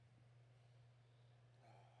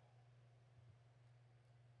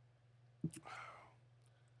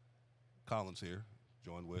Collins here,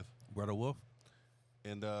 joined with, Brother Wolf.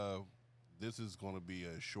 and this is going to be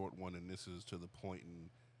a short one, and this is to the point, and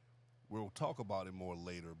we'll talk about it more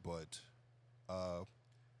later. But uh,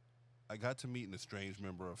 I got to meet an estranged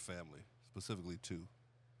member of family, specifically two,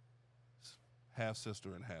 half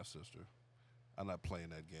sister and half sister. I'm not playing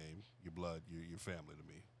that game. Your blood, your family to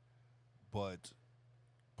me. But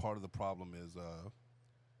part of the problem is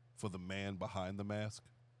for the man behind the mask.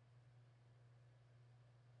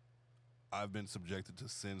 I've been subjected to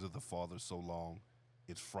sins of the father so long,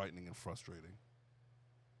 it's frightening and frustrating.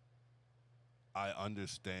 I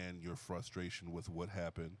understand your frustration with what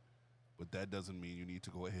happened, but that doesn't mean you need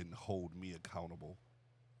to go ahead and hold me accountable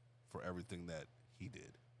for everything that he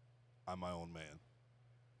did. I'm my own man.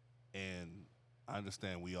 And I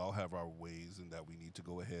understand we all have our ways and that we need to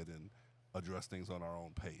go ahead and address things on our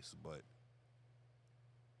own pace. But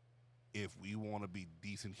if we want to be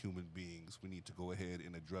decent human beings, we need to go ahead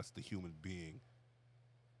and address the human being,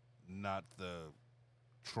 not the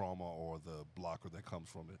trauma or the blocker that comes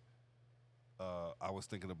from it. I was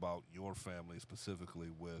thinking about your family specifically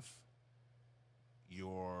with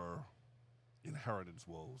your inheritance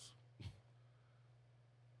woes.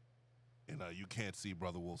 And you can't see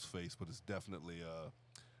Brother Wolf's face, but it's definitely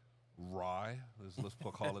wry.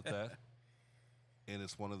 Call it that. And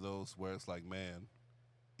it's one of those where it's like, man,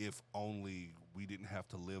 if only we didn't have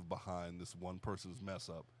to live behind this one person's mess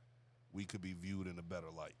up, we could be viewed in a better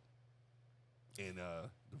light. And the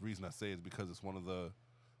reason I say it is because it's one of the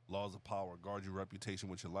laws of power. Guard your reputation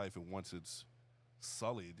with your life, and once it's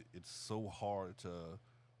sullied, it's so hard to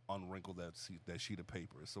unwrinkle that sheet of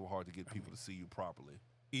paper. It's so hard to get people to see you properly.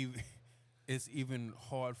 Even, it's even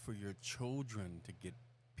hard for your children to get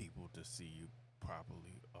people to see you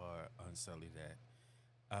properly or unsully that.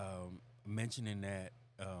 Mentioning that,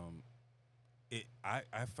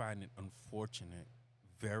 I find it unfortunate,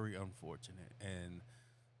 very unfortunate, and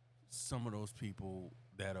some of those people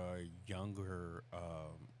that are younger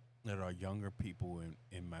people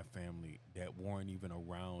in my family that weren't even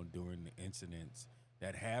around during the incidents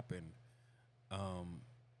that happened. Um,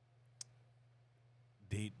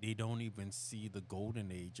 they don't even see the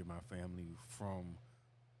golden age of my family from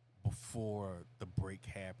before the break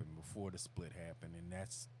happened, before the split happened, and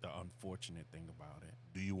that's the unfortunate thing about it.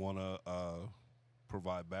 Do you want to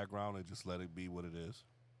provide background and just let it be what it is?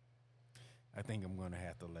 I think I'm gonna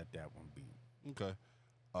have to let that one be. Okay.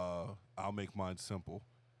 I'll make mine simple.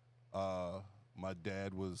 My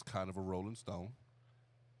dad was kind of a Rolling Stone,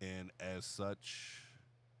 and as such,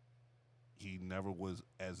 he never was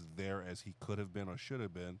as there as he could have been or should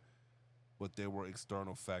have been, but there were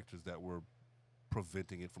external factors that were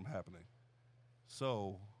preventing it from happening.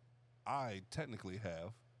 So, I technically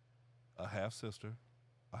have a half sister,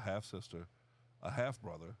 a half sister, a half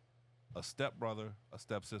brother, a step brother, a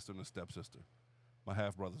stepsister, and a stepsister. My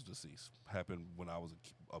half brother's deceased. Happened when I was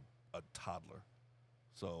a toddler,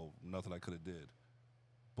 so nothing I could have did.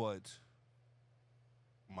 But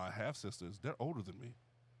my half sisters, they're older than me,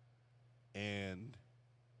 and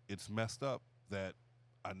it's messed up that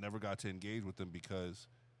I never got to engage with them because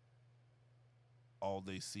all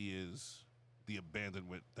they see is the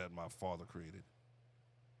abandonment that my father created.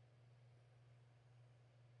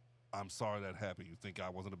 I'm sorry that happened. You think I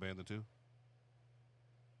wasn't abandoned too?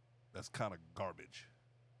 That's kind of garbage.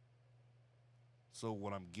 So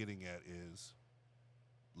what I'm getting at is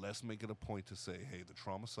let's make it a point to say, hey, the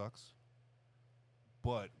trauma sucks,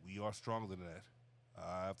 but we are stronger than that.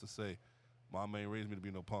 I have to say, mom ain't raised me to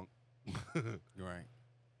be no punk. Right.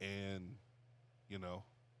 And, you know,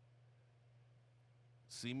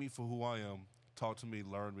 see me for who I am, talk to me,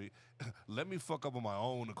 learn me, let me fuck up on my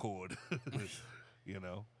own accord, you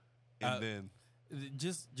know? And Uh, then,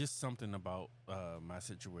 just something about my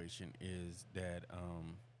situation is that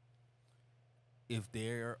if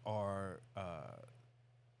there are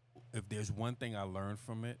if there's one thing I learned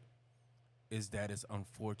from it is that it's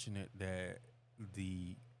unfortunate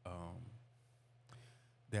the um,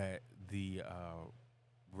 that the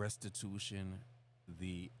restitution,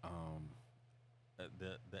 the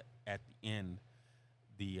at the end,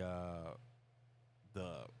 the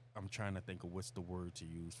I'm trying to think of what's the word to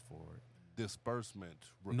use for it. disbursement,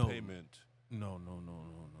 No, repayment, no.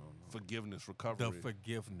 forgiveness, The recovery.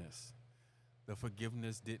 forgiveness. The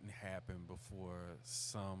forgiveness didn't happen before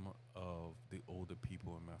some of the older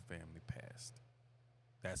people in my family passed.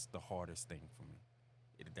 That's the hardest thing for me.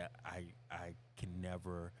 That I can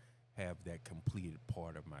never have that completed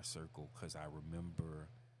part of my circle because I remember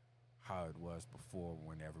how it was before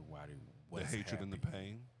when everybody The was hatred and the happy.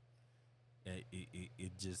 pain.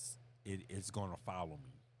 It just it's gonna follow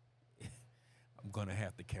me. I'm gonna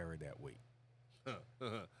have to carry that weight.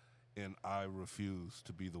 And I refuse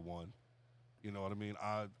to be the one. You know what I mean?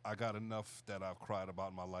 I got enough that I've cried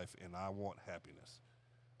about in my life, and I want happiness.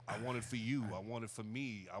 I want it for you. I want it for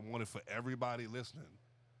me. I want it for everybody listening.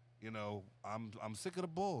 You know, I'm sick of the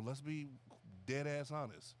bull. Let's be dead ass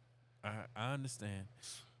honest. I understand,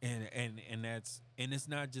 and that's and it's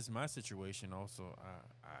not just my situation. Also,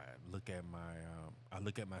 I look at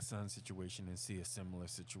my son's situation and see a similar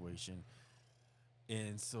situation,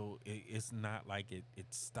 and so it's not like it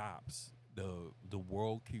stops. The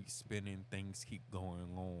world keeps spinning, things keep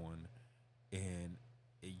going on, and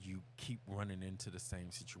you keep running into the same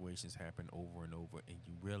situations happen over and over, and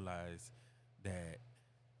you realize that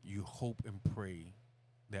you hope and pray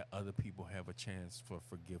that other people have a chance for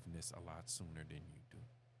forgiveness a lot sooner than you do.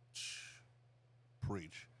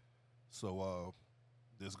 Preach. So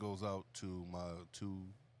this goes out to my two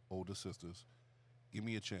older sisters. Give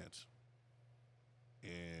me a chance.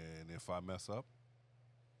 And if I mess up,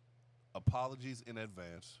 apologies in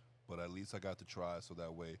advance, but at least I got to try so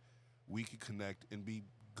that way we can connect and be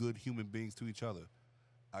good human beings to each other.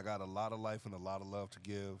 I got a lot of life and a lot of love to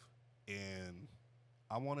give, and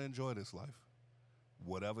I want to enjoy this life.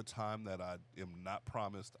 Whatever time that I am not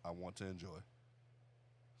promised, I want to enjoy.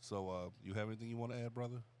 So, you have anything you want to add,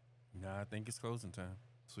 brother? No, I think it's closing time.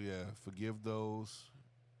 So, yeah, forgive those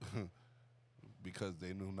because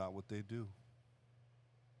they knew not what they do.